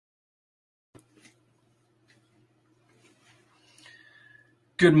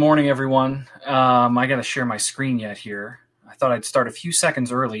Good morning, everyone. I got to share my screen yet here. I thought I'd start a few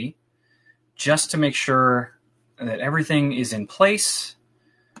seconds early just to make sure that everything is in place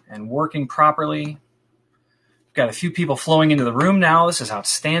and working properly. Got a few people flowing into the room now. This is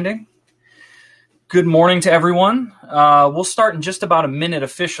outstanding. Good morning to everyone. We'll start in just about a minute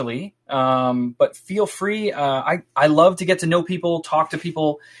officially, but feel free. I love to get to know people, talk to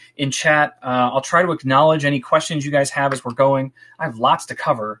people in chat. I'll try to acknowledge any questions you guys have as we're going. I have lots to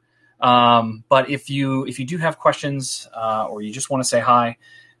cover, but if you do have questions or you just want to say hi,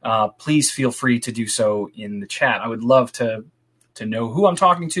 please feel free to do so in the chat. I would love to know who I'm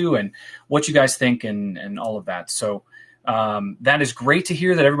talking to and what you guys think and all of that. So that is great to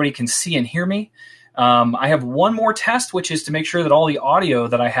hear that everybody can see and hear me. I have one more test, which is to make sure that all the audio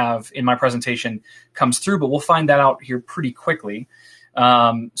that I have in my presentation comes through, but we'll find that out here pretty quickly.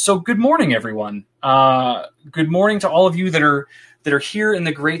 So good morning, everyone. Good morning to all of you that are here in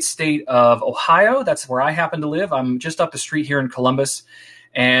the great state of Ohio. That's where I happen to live. I'm just up the street here in Columbus,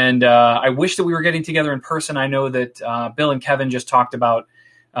 and I wish that we were getting together in person. I know that Bill and Kevin just talked about,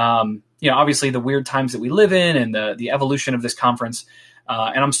 obviously the weird times that we live in and the evolution of this conference.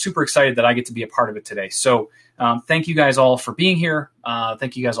 And I'm super excited that I get to be a part of it today. So thank you guys all for being here.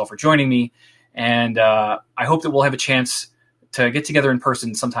 Thank you guys all for joining me. And I hope that we'll have a chance to get together in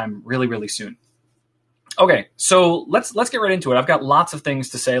person sometime really, really soon. Okay, so let's get right into it. I've got lots of things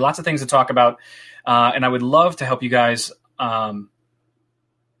to say, lots of things to talk about. And I would love to help you guys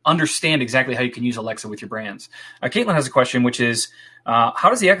understand exactly how you can use Alexa with your brands. Caitlin has a question, which is, how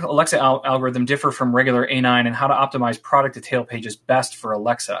does the Alexa algorithm differ from regular A9 and how to optimize product detail pages best for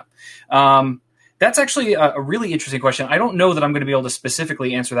Alexa? That's actually a really interesting question. I don't know that I'm going to be able to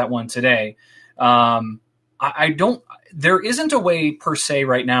specifically answer that one today. There isn't a way per se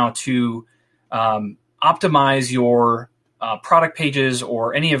right now to optimize your product pages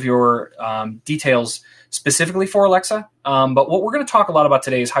or any of your details specifically for Alexa. But what we're going to talk a lot about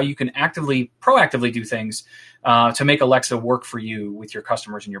today is how you can proactively do things to make Alexa work for you with your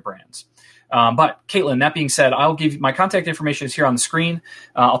customers and your brands. But Caitlin, that being said, I'll give you my contact information is here on the screen.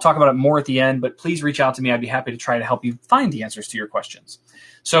 I'll talk about it more at the end, but please reach out to me. I'd be happy to try to help you find the answers to your questions.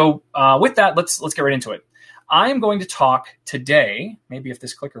 So with that, let's get right into it. I am going to talk today, maybe if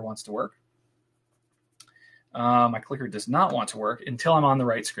this clicker wants to work. My clicker does not want to work until I'm on the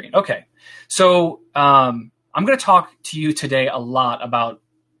right screen. Okay, so I'm going to talk to you today a lot about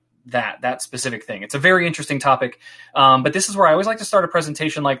that specific thing. It's a very interesting topic, but this is where I always like to start a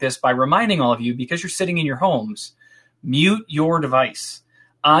presentation like this by reminding all of you, because you're sitting in your homes, mute your device.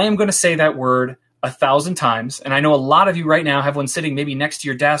 I am going to say that word 1,000 times, and I know a lot of you right now have one sitting maybe next to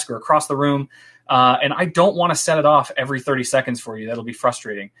your desk or across the room, and I don't want to set it off every 30 seconds for you. That'll be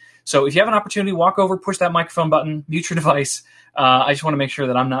frustrating. So if you have an opportunity, walk over, push that microphone button, mute your device. I just want to make sure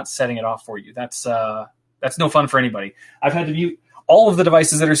that I'm not setting it off for you. That's no fun for anybody. I've had to mute all of the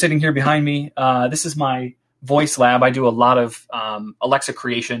devices that are sitting here behind me. This is my voice lab. I do a lot of Alexa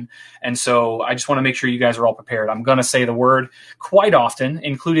creation, and so I just want to make sure you guys are all prepared. I'm going to say the word quite often,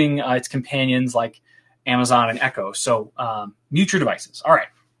 including its companions like Amazon and Echo. So mute your devices. All right.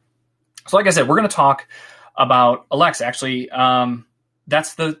 So like I said, we're going to talk about Alexa. Actually,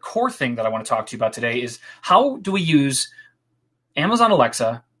 that's the core thing that I want to talk to you about today is how do we use Amazon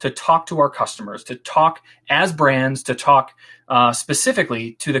Alexa to talk to our customers, to talk as brands, to talk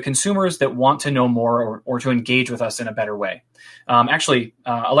specifically to the consumers that want to know more or to engage with us in a better way.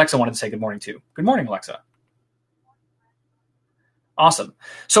 Alexa wanted to say good morning too. Good morning, Alexa. Awesome.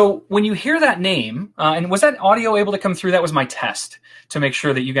 So when you hear that name, and was that audio able to come through? That was my test to make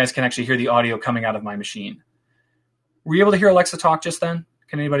sure that you guys can actually hear the audio coming out of my machine. Were you able to hear Alexa talk just then?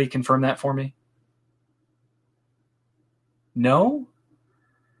 Can anybody confirm that for me? No?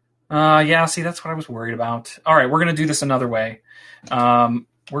 Yeah, see, that's what I was worried about. All right, we're going to do this another way. We're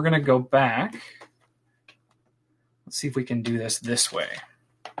going to go back. Let's see if we can do this way.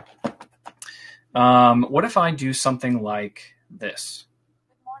 What if I do something like this?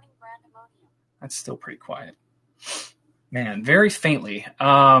 Good morning, Brandemonium. That's still pretty quiet. Man, very faintly.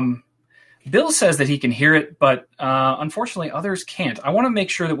 Bill says that he can hear it, but unfortunately others can't. I want to make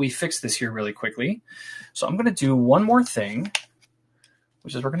sure that we fix this here really quickly. So I'm going to do one more thing,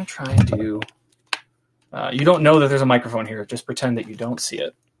 which is we're going to try and do... you don't know that there's a microphone here. Just pretend that you don't see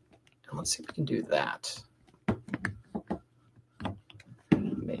it. And let's see if we can do that.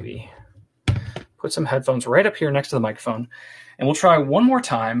 Maybe. Put some headphones right up here next to the microphone. And we'll try one more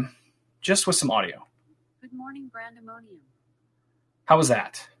time, just with some audio. Good morning, Brandemonium. How was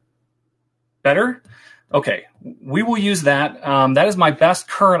that? Better? Okay, we will use that. That is my best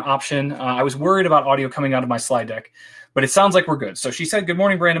current option. I was worried about audio coming out of my slide deck, but it sounds like we're good. So she said, "Good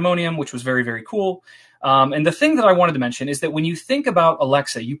morning, Brandemonium," which was very, very cool. And the thing that I wanted to mention is that when you think about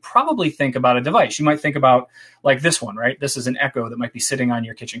Alexa, you probably think about a device. You might think about like this one, right? This is an Echo that might be sitting on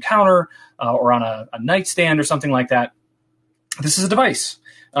your kitchen counter or on a nightstand or something like that. This is a device.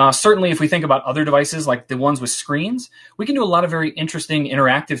 Certainly, if we think about other devices like the ones with screens, we can do a lot of very interesting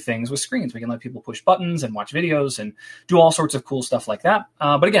interactive things with screens. We can let people push buttons and watch videos and do all sorts of cool stuff like that.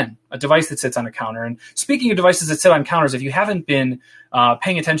 But again, a device that sits on a counter. And speaking of devices that sit on counters, if you haven't been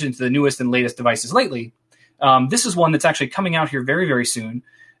paying attention to the newest and latest devices lately, this is one that's actually coming out here very, very soon.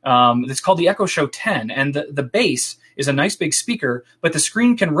 It's called the Echo Show 10. And the base is a nice big speaker, but the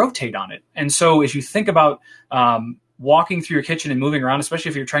screen can rotate on it. And so as you think about walking through your kitchen and moving around, especially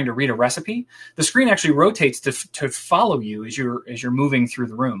if you're trying to read a recipe, the screen actually rotates to follow you as you're moving through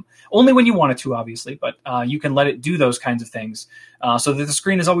the room. Only when you want it to, obviously, but you can let it do those kinds of things so that the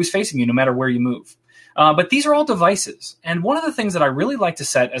screen is always facing you no matter where you move. But these are all devices. And one of the things that I really like to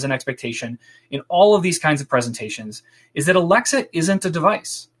set as an expectation in all of these kinds of presentations is that Alexa isn't a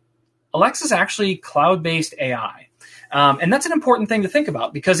device. Alexa is actually cloud-based AI. And that's an important thing to think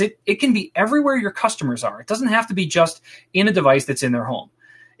about because it can be everywhere your customers are. It doesn't have to be just in a device that's in their home.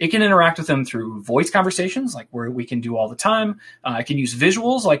 It can interact with them through voice conversations like we can do all the time. It can use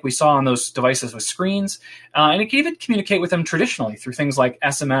visuals like we saw on those devices with screens. And it can even communicate with them traditionally through things like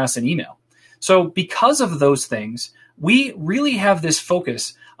SMS and email. So because of those things, we really have this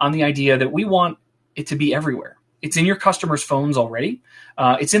focus on the idea that we want it to be everywhere. It's in your customers' phones already.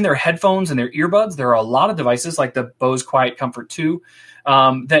 It's in their headphones and their earbuds. There are a lot of devices like the Bose Quiet Comfort 2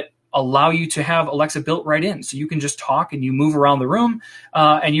 that allow you to have Alexa built right in. So you can just talk and you move around the room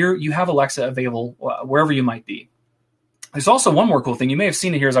and you have Alexa available wherever you might be. There's also one more cool thing. You may have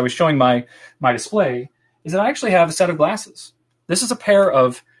seen it here as I was showing my display, is that I actually have a set of glasses. This is a pair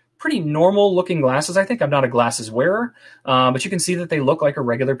of pretty normal looking glasses. I think I'm not a glasses wearer, but you can see that they look like a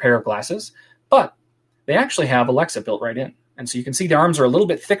regular pair of glasses. But they actually have Alexa built right in. And so you can see the arms are a little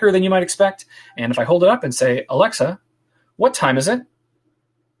bit thicker than you might expect. And if I hold it up and say, "Alexa, what time is it?"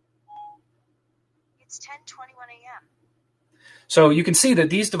 It's 10:21 a.m. So you can see that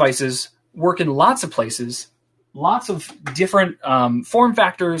these devices work in lots of places, lots of different form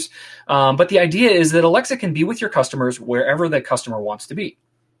factors. But the idea is that Alexa can be with your customers wherever the customer wants to be.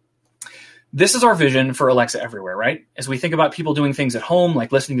 This is our vision for Alexa everywhere, right? As we think about people doing things at home,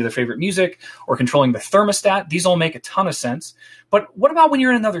 like listening to their favorite music or controlling the thermostat, these all make a ton of sense. But what about when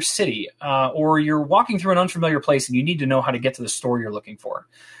you're in another city or you're walking through an unfamiliar place and you need to know how to get to the store you're looking for?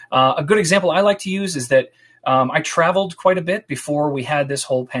 A good example I like to use is that I traveled quite a bit before we had this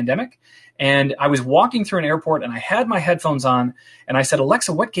whole pandemic. And I was walking through an airport and I had my headphones on and I said,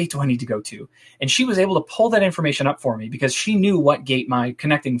 "Alexa, what gate do I need to go to?" And she was able to pull that information up for me because she knew what gate my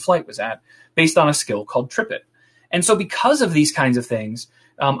connecting flight was at based on a skill called TripIt. And so because of these kinds of things,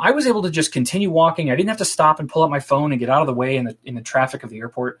 I was able to just continue walking. I didn't have to stop and pull up my phone and get out of the way in the traffic of the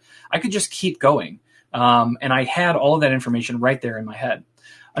airport. I could just keep going. And I had all of that information right there in my head.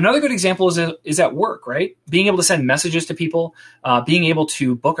 Another good example is at work, right? Being able to send messages to people, being able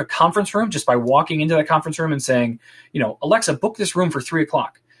to book a conference room just by walking into that conference room and saying, "Alexa, book this room for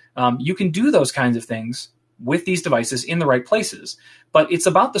 3:00. You can do those kinds of things with these devices in the right places. But it's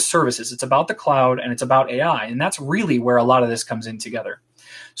about the services, it's about the cloud, and it's about AI. And that's really where a lot of this comes in together.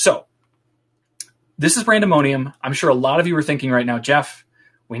 So this is Brandemonium. I'm sure a lot of you are thinking right now, "Jeff,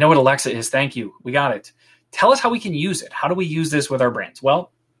 we know what Alexa is. Thank you. We got it. Tell us how we can use it. How do we use this with our brands?"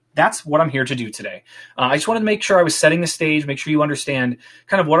 Well, that's what I'm here to do today. I just wanted to make sure I was setting the stage, make sure you understand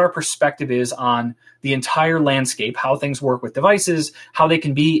kind of what our perspective is on the entire landscape, how things work with devices, how they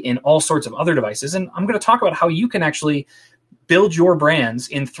can be in all sorts of other devices. And I'm going to talk about how you can actually build your brands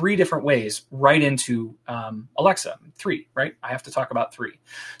in 3 different ways right into Alexa. 3, right? I have to talk about 3.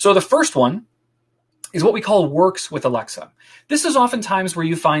 So the first one is what we call works with Alexa. This is oftentimes where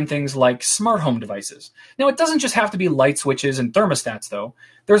you find things like smart home devices. Now, it doesn't just have to be light switches and thermostats, though.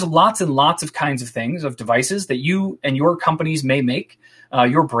 There's lots and lots of kinds of things, of devices that you and your companies may make,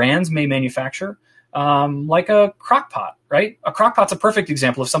 your brands may manufacture, like a crock pot, right? A crock pot's a perfect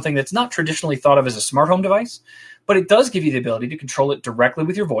example of something that's not traditionally thought of as a smart home device, but it does give you the ability to control it directly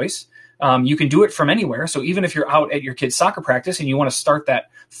with your voice. You can do it from anywhere. So even if you're out at your kid's soccer practice and you want to start that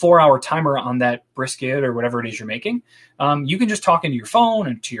 4-hour timer on that brisket or whatever it is you're making, you can just talk into your phone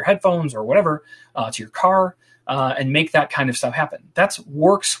and to your headphones or whatever, to your car, and make that kind of stuff happen. That's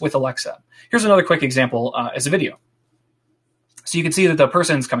works with Alexa. Here's another quick example as a video. So you can see that the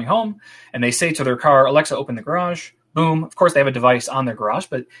person's coming home and they say to their car, "Alexa, open the garage," Boom. Of course, they have a device on their garage,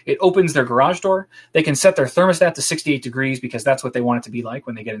 but it opens their garage door. They can set their thermostat to 68 degrees because that's what they want it to be like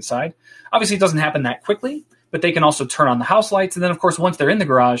when they get inside. Obviously, it doesn't happen that quickly, but they can also turn on the house lights. And then, of course, once they're in the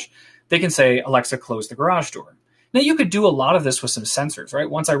garage, they can say, Alexa, close the garage door. Now, you could do a lot of this with some sensors, right?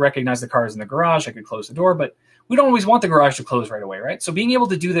 Once I recognize the car is in the garage, I could close the door, but we don't always want the garage to close right away, right? So being able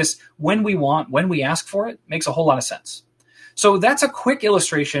to do this when we want, when we ask for it, makes a whole lot of sense. So that's a quick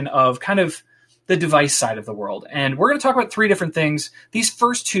illustration of kind of the device side of the world. And we're going to talk about three different things. These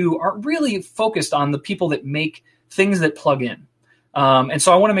first two are really focused on the people that make things that plug in. And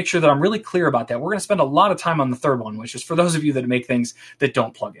so I want to make sure that I'm really clear about that. We're going to spend a lot of time on the third one, which is for those of you that make things that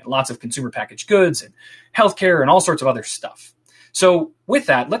don't plug in. Lots of consumer packaged goods and healthcare and all sorts of other stuff. So with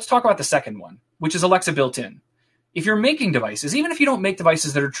that, let's talk about the second one, which is Alexa built in. If you're making devices, even if you don't make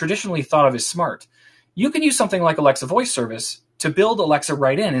devices that are traditionally thought of as smart, you can use something like Alexa Voice Service to build Alexa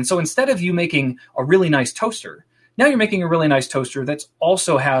right in. And so instead of you making a really nice toaster, now you're making a really nice toaster that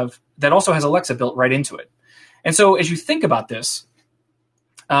also has Alexa built right into it. And so as you think about this,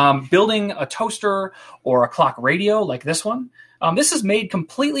 building a toaster or a clock radio like this one, this is made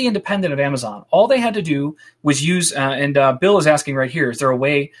completely independent of Amazon. All they had to do was use, and Bill is asking right here, is there a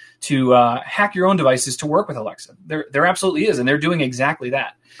way to hack your own devices to work with Alexa? There absolutely is, and they're doing exactly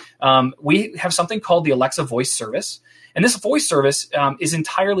that. We have something called the Alexa Voice Service, and this voice service is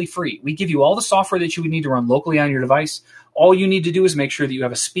entirely free. We give you all the software that you would need to run locally on your device. All you need to do is make sure that you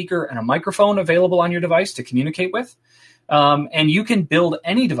have a speaker and a microphone available on your device to communicate with. And you can build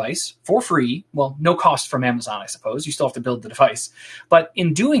any device for free. Well, no cost from Amazon, I suppose. You still have to build the device. But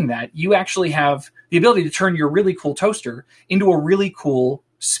in doing that, you actually have the ability to turn your really cool toaster into a really cool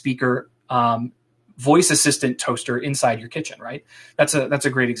speaker voice assistant toaster inside your kitchen, right? That's a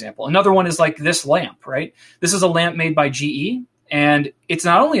great example. Another one is like this lamp, right? This is a lamp made by GE, and it's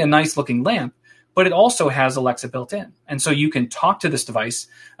not only a nice looking lamp, but it also has Alexa built in. And so you can talk to this device,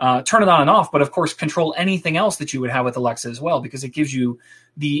 turn it on and off, but of course control anything else that you would have with Alexa as well, because it gives you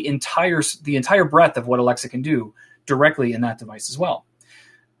the entire breadth of what Alexa can do directly in that device as well.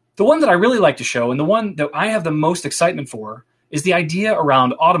 The one that I really like to show, and the one that I have the most excitement for, is the idea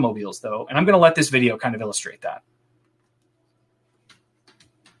around automobiles, though, and I'm going to let this video kind of illustrate that.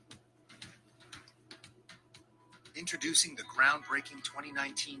 Introducing the groundbreaking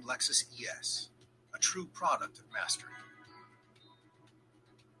 2019 Lexus ES, a true product of mastery.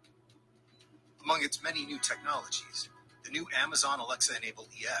 Among its many new technologies, the new Amazon Alexa-enabled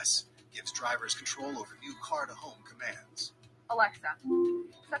ES gives drivers control over new car-to-home commands. Alexa,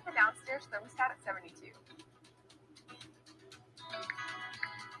 set the downstairs thermostat at 72.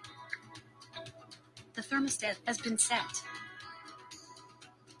 The thermostat has been set.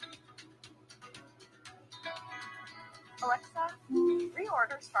 Alexa,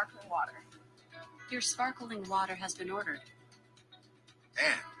 reorder sparkling water. Your sparkling water has been ordered.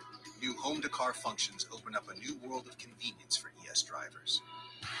 And new home-to-car functions open up a new world of convenience for ES drivers.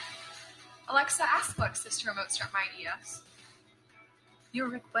 Alexa, ask Lexus to remote start my ES. Your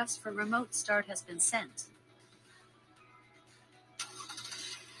request for remote start has been sent.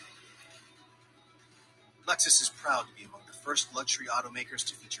 Lexus is proud to be among the first luxury automakers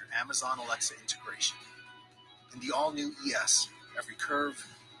to feature Amazon Alexa integration. In the all-new ES, every curve,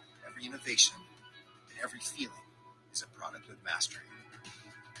 every innovation, and every feeling is a product of mastery.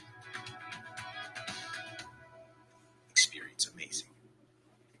 Experience amazing.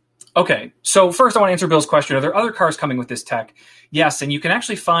 Okay, so first I want to answer Bill's question. Are there other cars coming with this tech? Yes, and you can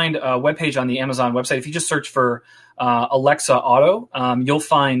actually find a webpage on the Amazon website. If you just search for Alexa Auto, you'll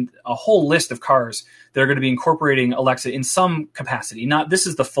find a whole list of cars that are going to be incorporating Alexa in some capacity. This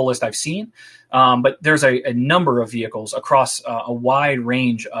is the fullest I've seen, but there's a number of vehicles across a wide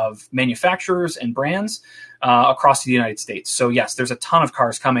range of manufacturers and brands across the United States. So yes, there's a ton of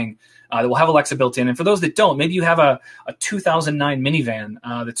cars coming that will have Alexa built in. And for those that don't, maybe you have a 2009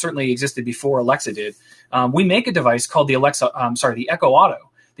 minivan that certainly existed before Alexa did. We make a device called the the Echo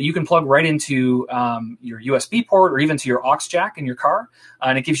Auto that you can plug right into your USB port or even to your aux jack in your car,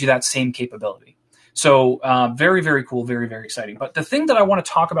 and it gives you that same capability. So very, very cool, very, very exciting. But the thing that I want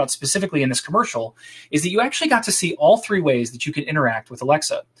to talk about specifically in this commercial is that you actually got to see all three ways that you can interact with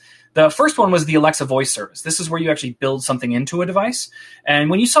Alexa. The first one was the Alexa voice service. This is where you actually build something into a device. And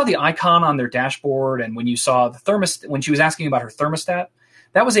when you saw the icon on their dashboard and when you saw the thermostat, when she was asking about her thermostat,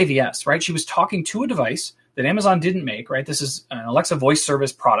 that was AVS, right? She was talking to a device that Amazon didn't make, right? This is an Alexa voice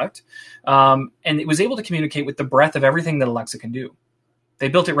service product. And it was able to communicate with the breadth of everything that Alexa can do. They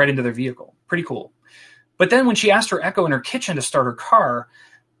built it right into their vehicle. Pretty cool. But then when she asked her Echo in her kitchen to start her car,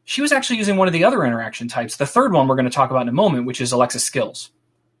 she was actually using one of the other interaction types. The third one we're going to talk about in a moment, which is Alexa Skills.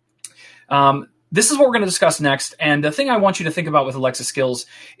 this is what we're going to discuss next. And the thing I want you to think about with Alexa Skills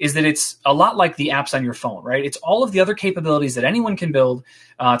is that it's a lot like the apps on your phone, right? It's all of the other capabilities that anyone can build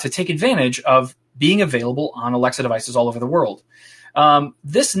to take advantage of being available on Alexa devices all over the world.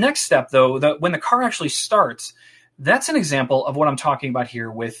 This next step, though, when the car actually starts, that's an example of what I'm talking about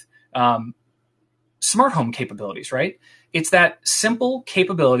here with smart home capabilities, right? It's that simple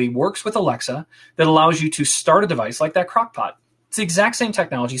capability works with Alexa that allows you to start a device like that crock pot. It's the exact same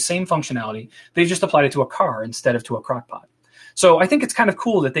technology, same functionality. They've just applied it to a car instead of to a crock pot. So I think it's kind of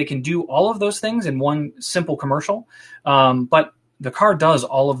cool that they can do all of those things in one simple commercial. But the car does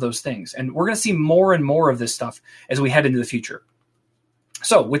all of those things. And we're going to see more and more of this stuff as we head into the future.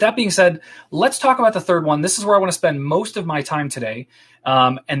 So with that being said, let's talk about the third one. This is where I want to spend most of my time today.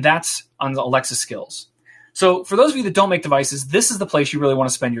 And that's on the Alexa Skills. So for those of you that don't make devices, this is the place you really want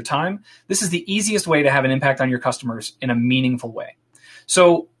to spend your time. This is the easiest way to have an impact on your customers in a meaningful way.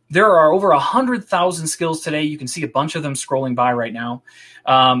 So there are over 100,000 skills today. You can see a bunch of them scrolling by right now.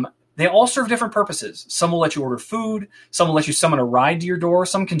 They all serve different purposes. Some will let you order food. Some will let you summon a ride to your door.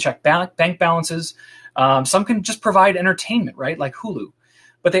 Some can check bank balances. Some can just provide entertainment, right? Like Hulu.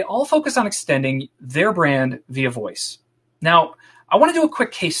 But they all focus on extending their brand via voice. Now, I want to do a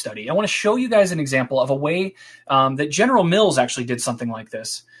quick case study. I want to show you guys an example of a way that General Mills actually did something like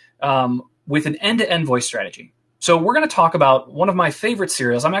this with an end-to-end voice strategy. So we're going to talk about one of my favorite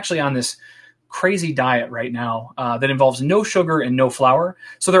cereals. I'm actually on this crazy diet right now that involves no sugar and no flour.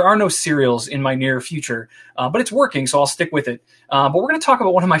 So there are no cereals in my near future, but it's working, so I'll stick with it. But we're going to talk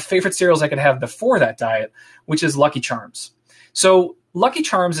about one of my favorite cereals I could have before that diet, which is Lucky Charms. So Lucky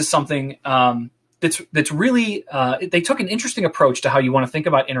Charms is something that's really, they took an interesting approach to how you want to think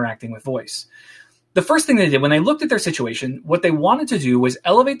about interacting with voice. The first thing they did when they looked at their situation, what they wanted to do was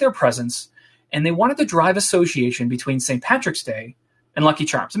elevate their presence, and they wanted to drive association between St. Patrick's Day and Lucky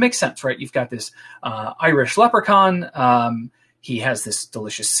Charms. It makes sense, right? You've got this Irish leprechaun. He has this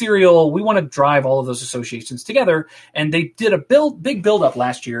delicious cereal. We want to drive all of those associations together. And they did a big build-up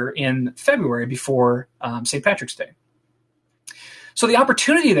last year in February before St. Patrick's Day. So the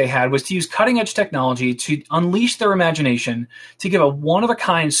opportunity they had was to use cutting-edge technology to unleash their imagination to give a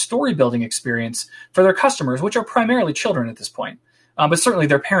one-of-a-kind story-building experience for their customers, which are primarily children at this point. But certainly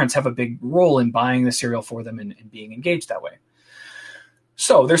their parents have a big role in buying the cereal for them and being engaged that way.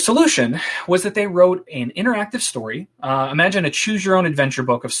 So their solution was that they wrote an interactive story. Imagine a choose-your-own-adventure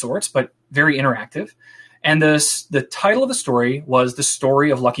book of sorts, but very interactive. And the title of the story was The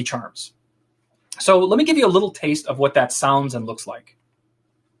Story of Lucky Charms. So let me give you a little taste of what that sounds and looks like.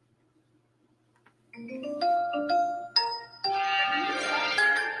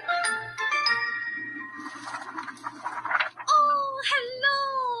 Oh,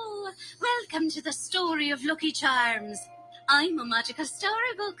 hello! Welcome to the story of Lucky Charms. I'm a magical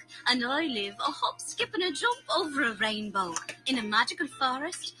storybook, and I live a hop, skip, and a jump over a rainbow in a magical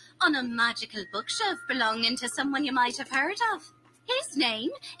forest on a magical bookshelf belonging to someone you might have heard of. His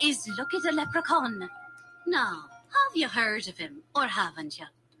name is Lucky the Leprechaun. Now, have you heard of him, or haven't you?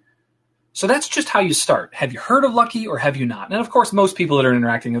 So that's just how you start. Have you heard of Lucky, or have you not? And of course, most people that are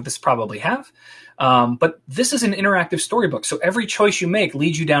interacting with this probably have. But this is an interactive storybook, so every choice you make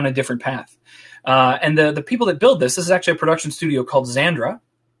leads you down a different path. And the people that build this is actually a production studio called Xandra.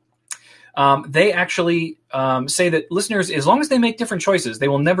 They actually say that listeners, as long as they make different choices, they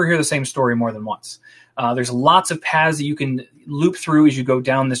will never hear the same story more than once. There's lots of paths that you can loop through as you go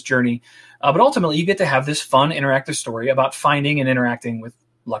down this journey. But ultimately, you get to have this fun, interactive story about finding and interacting with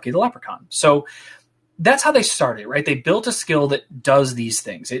Lucky the Leprechaun. So that's how they started, right? They built a skill that does these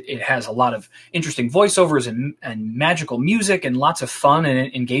things. It has a lot of interesting voiceovers and magical music and lots of fun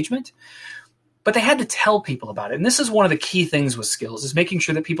and engagement. But they had to tell people about it. And this is one of the key things with skills, is making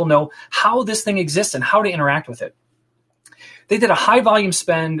sure that people know how this thing exists and how to interact with it. They did a high volume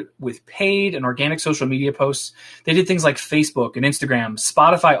spend with paid and organic social media posts. They did things like Facebook and Instagram,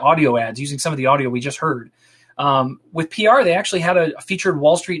 Spotify audio ads using some of the audio we just heard. With PR, they actually had a featured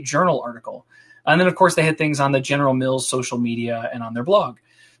Wall Street Journal article. And then, of course, they had things on the General Mills social media and on their blog.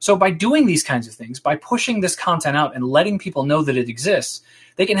 So by doing these kinds of things, by pushing this content out and letting people know that it exists,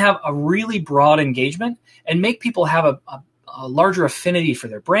 they can have a really broad engagement and make people have a larger affinity for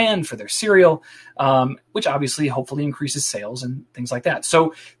their brand, for their cereal, which obviously hopefully increases sales and things like that.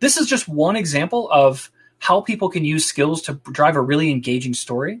 So this is just one example of how people can use skills to drive a really engaging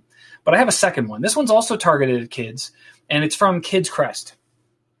story. But I have a second one. This one's also targeted at kids, and it's from Kids Crest.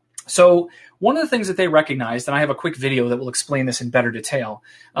 So one of the things that they recognized, and I have a quick video that will explain this in better detail,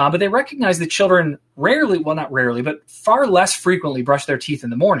 but they recognize that children rarely, well, not rarely, but far less frequently brush their teeth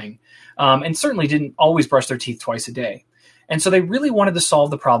in the morning, and certainly didn't always brush their teeth twice a day. And so they really wanted to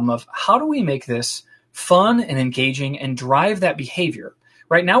solve the problem of how do we make this fun and engaging and drive that behavior.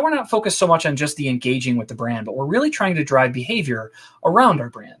 Right now, we're not focused so much on just the engaging with the brand, but we're really trying to drive behavior around our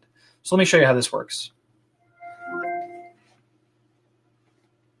brand. So let me show you how this works.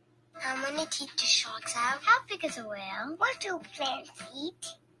 How many teeth do sharks have? How big is a whale? What do plants eat?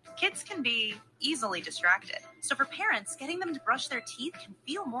 Kids can be easily distracted. So for parents, getting them to brush their teeth can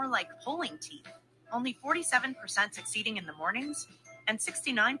feel more like pulling teeth. Only 47% succeeding in the mornings and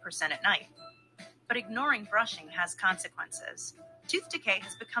 69% at night. But ignoring brushing has consequences. Tooth decay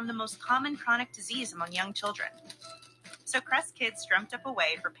has become the most common chronic disease among young children. So Crest Kids dreamt up a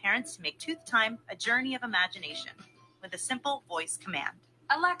way for parents to make tooth time a journey of imagination with a simple voice command.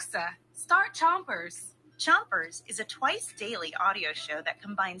 Alexa, start Chompers. Chompers is a twice-daily audio show that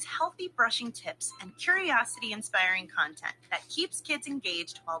combines healthy brushing tips and curiosity-inspiring content that keeps kids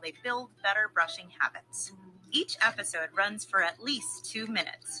engaged while they build better brushing habits. Each episode runs for at least 2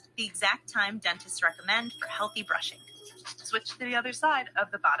 minutes, the exact time dentists recommend for healthy brushing. Switch to the other side of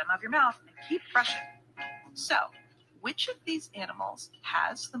the bottom of your mouth and keep brushing. So, which of these animals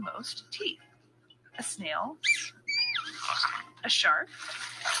has the most teeth? A snail, a shark,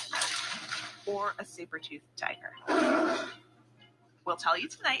 or a saber-toothed tiger? We'll tell you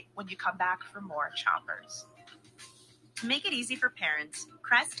tonight when you come back for more Chompers. To make it easy for parents,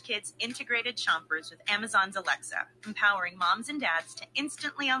 Crest Kids integrated Chompers with Amazon's Alexa, empowering moms and dads to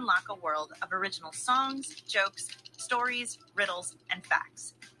instantly unlock a world of original songs, jokes, stories, riddles, and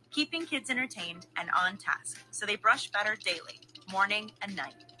facts, keeping kids entertained and on task so they brush better daily, morning and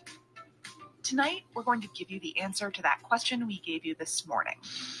night. Tonight, we're going to give you the answer to that question we gave you this morning.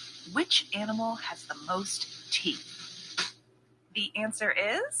 Which animal has the most teeth? The answer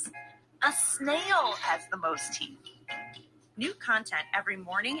is a snail has the most teeth. New content every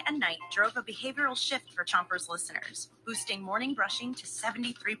morning and night drove a behavioral shift for Chompers listeners, boosting morning brushing to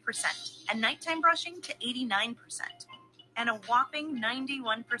 73% and nighttime brushing to 89%. And a whopping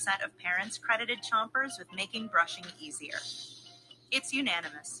 91% of parents credited Chompers with making brushing easier. It's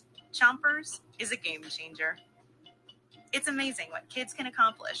unanimous. Chompers is a game changer. It's amazing what kids can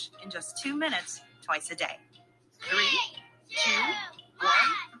accomplish in just 2 minutes twice a day. 3, 2, 1,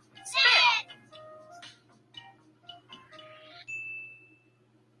 spit!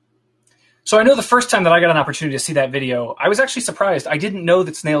 So I know the first time that I got an opportunity to see that video, I was actually surprised. I didn't know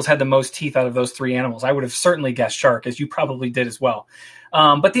that snails had the most teeth out of those 3 animals. I would have certainly guessed shark, as you probably did as well.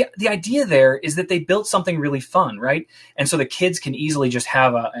 But the idea there is that they built something really fun, right? And so the kids can easily just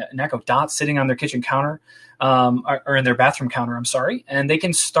have an Echo Dot sitting on their kitchen counter, or in their bathroom counter, I'm sorry, and they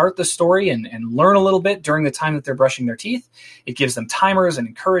can start the story and learn a little bit during the time that they're brushing their teeth. It gives them timers and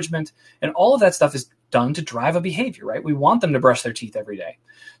encouragement, and all of that stuff is done to drive a behavior, right? We want them to brush their teeth every day.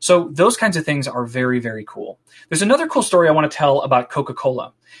 So those kinds of things are very, very cool. There's another cool story I want to tell about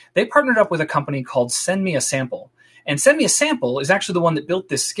Coca-Cola. They partnered up with a company called Send Me a Sample. And Send Me a Sample is actually the one that built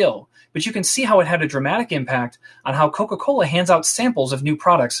this skill, but you can see how it had a dramatic impact on how Coca-Cola hands out samples of new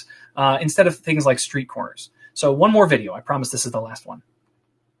products instead of things like street corners. So one more video. I promise this is the last one.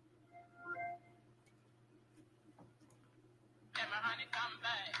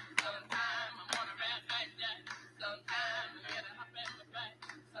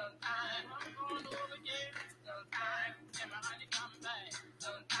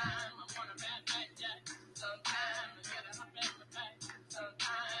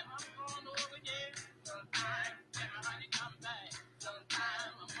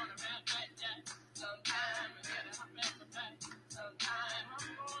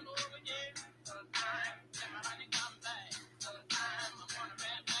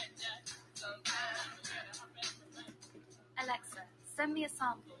 Alexa, send me a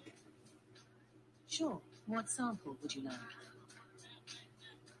sample. Sure. What sample would you like?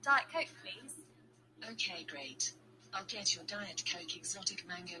 Diet Coke, please. Okay, great. I'll get your Diet Coke Exotic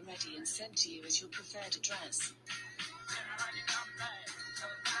Mango ready and sent to you as your preferred address.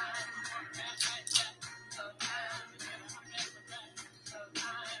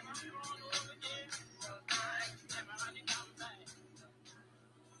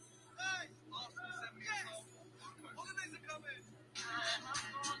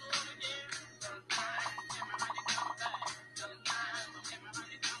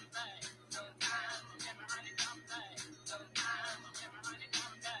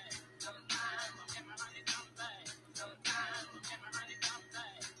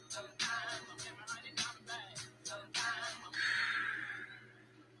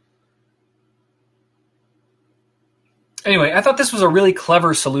 Anyway, I thought this was a really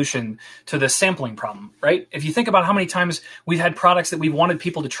clever solution to the sampling problem, right? If you think about how many times we've had products that we wanted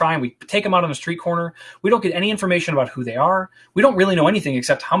people to try and we take them out on the street corner, we don't get any information about who they are. We don't really know anything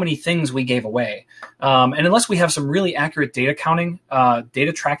except how many things we gave away. And unless we have some really accurate data counting,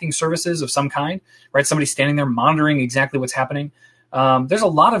 data tracking services of some kind, right? Somebody standing there monitoring exactly what's happening. There's a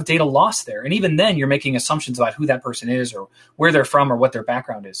lot of data lost there. And even then, you're making assumptions about who that person is or where they're from or what their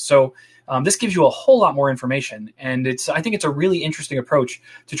background is. So this gives you a whole lot more information. And I think it's a really interesting approach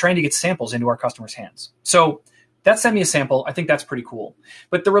to trying to get samples into our customers' hands. So that sent me a sample. I think that's pretty cool.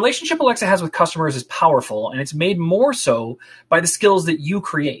 But the relationship Alexa has with customers is powerful, and it's made more so by the skills that you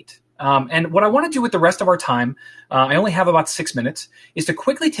create. And what I want to do with the rest of our time, I only have about 6 minutes, is to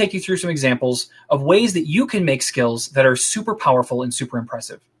quickly take you through some examples of ways that you can make skills that are super powerful and super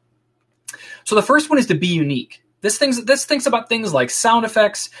impressive. So the first one is to be unique. This thinks about things like sound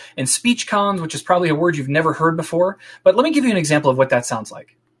effects and speech cons, which is probably a word you've never heard before. But let me give you an example of what that sounds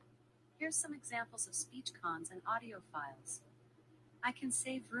like. Here's some examples of speech cons and audio files. I can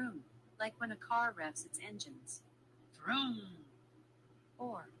say vroom, like when a car revs its engines. Vroom.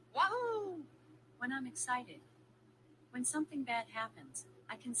 Or wahoo, when I'm excited. When something bad happens,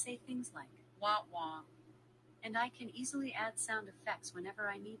 I can say things like wah wah. And I can easily add sound effects whenever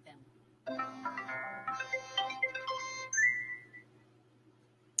I need them.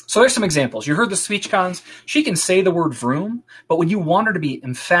 So there's some examples. You heard the speech cons. She can say the word vroom, but when you want her to be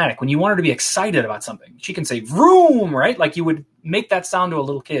emphatic, when you want her to be excited about something, she can say vroom, right? Like you would make that sound to a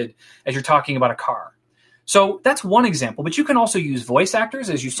little kid as you're talking about a car. So that's one example, but you can also use voice actors,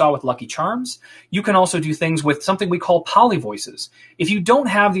 as you saw with Lucky Charms. You can also do things with something we call poly voices. If you don't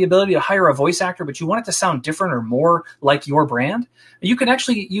have the ability to hire a voice actor, but you want it to sound different or more like your brand, you can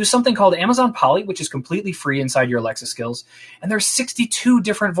actually use something called Amazon Poly, which is completely free inside your Alexa skills, and there's 62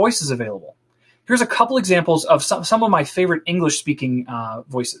 different voices available. Here's a couple examples of some of my favorite English-speaking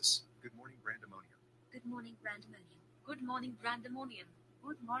voices. Good morning, Brandemonium. Good morning, Brandemonium.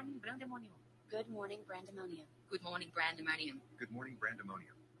 Good morning, Brandemonium. Good morning, Brandemonium. Good morning, Brandemonium. Good morning,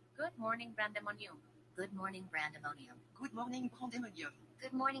 Brandemonium. Good morning, Brandemonium. Good morning, Brandemonium. Good morning, Brandemonium.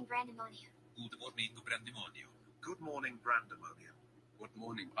 Good morning, Brandemonium. Good morning, Brandemonium. Good morning, Brandemonium. Good morning, Brandemonium. Good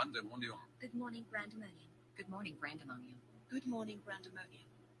morning, Brandemonium. Good morning, Brandemonium. Good morning, Brandemonium. Good morning, Brandemonium.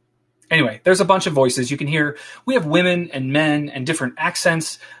 Anyway, there's a bunch of voices you can hear. We have women and men and different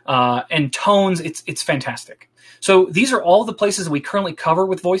accents and tones. It's fantastic. So these are all the places we currently cover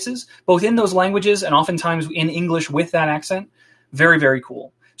with voices, both in those languages and oftentimes in English with that accent. Very, very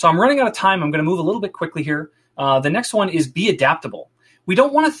cool. So I'm running out of time. I'm going to move a little bit quickly here. The next one is be adaptable. We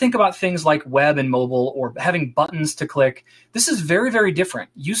don't want to think about things like web and mobile or having buttons to click. This is very, very different.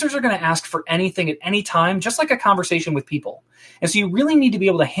 Users are going to ask for anything at any time, just like a conversation with people. And so you really need to be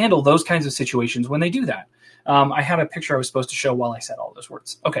able to handle those kinds of situations when they do that. I had a picture I was supposed to show while I said all those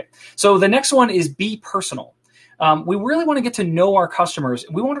words. Okay, so the next one is be personal. We really want to get to know our customers.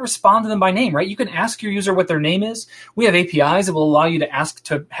 We want to respond to them by name, right? You can ask your user what their name is. We have APIs that will allow you to ask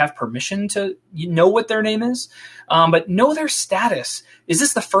to have permission to know what their name is, but know their status. Is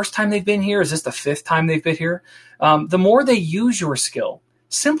this the first time they've been here? Is this the 5th time they've been here? The more they use your skill,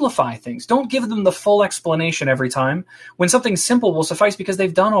 simplify things. Don't give them the full explanation every time when something simple will suffice because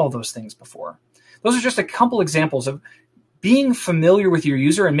they've done all those things before. Those are just a couple examples of being familiar with your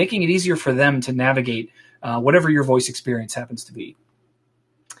user and making it easier for them to navigate whatever your voice experience happens to be.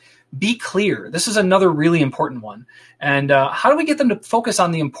 Be clear. This is another really important one. And how do we get them to focus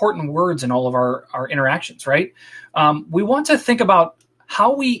on the important words in all of our interactions, right? We want to think about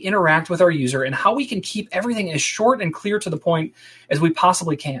how we interact with our user and how we can keep everything as short and clear to the point as we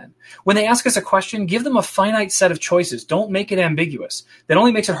possibly can. When they ask us a question, give them a finite set of choices. Don't make it ambiguous. That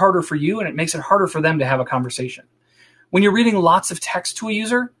only makes it harder for you, and it makes it harder for them to have a conversation. When you're reading lots of text to a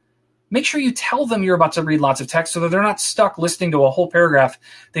user, make sure you tell them you're about to read lots of text so that they're not stuck listening to a whole paragraph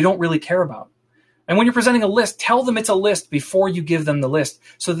they don't really care about. And when you're presenting a list, tell them it's a list before you give them the list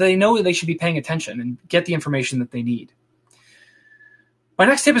so that they know that they should be paying attention and get the information that they need. My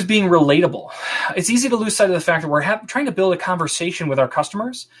next tip is being relatable. It's easy to lose sight of the fact that we're trying to build a conversation with our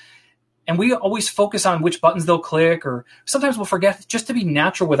customers, and we always focus on which buttons they'll click, or sometimes we'll forget just to be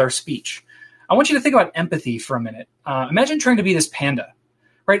natural with our speech. I want you to think about empathy for a minute. Imagine trying to be this panda.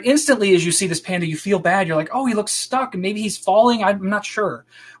 Right? Instantly, as you see this panda, you feel bad. You're like, oh, he looks stuck, and maybe he's falling. I'm not sure.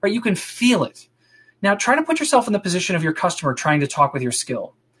 Right? You can feel it. Now, try to put yourself in the position of your customer trying to talk with your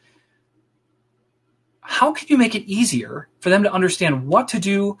skill. How can you make it easier for them to understand what to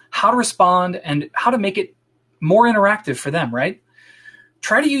do, how to respond, and how to make it more interactive for them, right?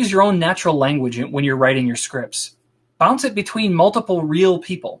 Try to use your own natural language when you're writing your scripts. bounce it between multiple real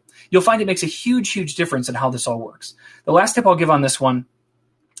people. You'll find it makes a huge, huge difference in how this all works. The last tip I'll give on this one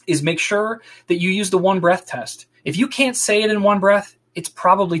is make sure that you use the one breath test. If you can't say it in one breath, it's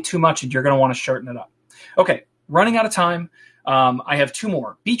probably too much and you're going to want to shorten it up. Okay, running out of time. I have two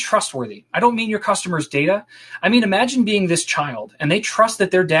more. Be trustworthy. I don't mean your customer's data. I mean, imagine being this child and they trust that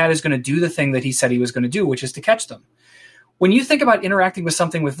their dad is going to do the thing that he said he was going to do, which is to catch them. When you think about interacting with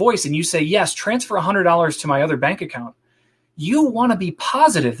something with voice and you say, yes, transfer $100 to my other bank account, you want to be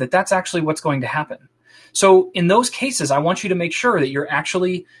positive that that's actually what's going to happen. So in those cases, I want you to make sure that you're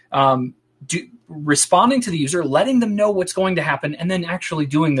actually responding to the user, letting them know what's going to happen, and then actually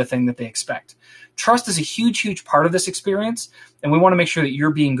doing the thing that they expect. Trust is a huge, huge part of this experience, and we want to make sure that you're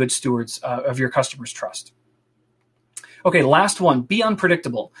being good stewards of your customers' trust. Okay, last one, be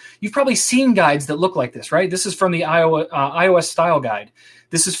unpredictable. You've probably seen guides that look like this, right? This is from the iOS style guide.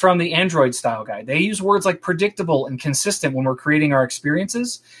 This is from the Android style guide. They use words like predictable and consistent when we're creating our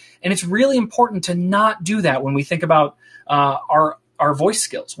experiences, and it's really important to not do that when we think about our voice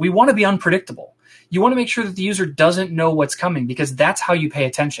skills. We want to be unpredictable. You want to make sure that the user doesn't know what's coming because that's how you pay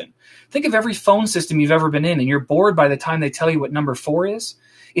attention. Think of every phone system you've ever been in and you're bored by the time they tell you what number 4 is.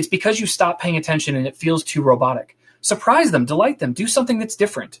 It's because you stop paying attention and it feels too robotic. Surprise them, delight them, do something that's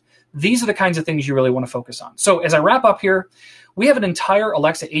different. These are the kinds of things you really want to focus on. So as I wrap up here, we have an entire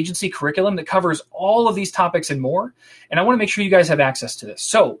Alexa agency curriculum that covers all of these topics and more, and I want to make sure you guys have access to this.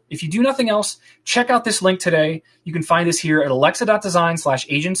 So if you do nothing else, check out this link today. You can find this here at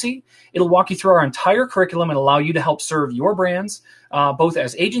alexa.design/agency. It'll walk you through our entire curriculum and allow you to help serve your brands, both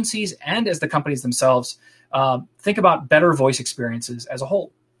as agencies and as the companies themselves. Think about better voice experiences as a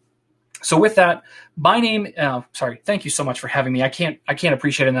whole. So with that, thank you so much for having me. I can't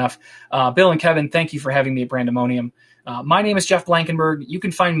appreciate it enough. Bill and Kevin, thank you for having me at Brandemonium. My name is Jeff Blankenberg. You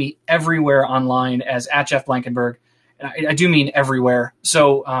can find me everywhere online as @JeffBlankenberg. And I do mean everywhere.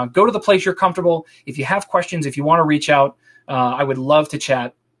 So go to the place you're comfortable. If you have questions, if you want to reach out, I would love to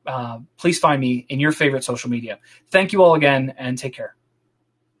chat. Please find me in your favorite social media. Thank you all again, and take care.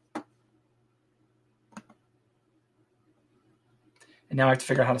 And now I have to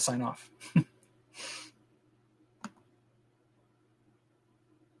figure out how to sign off.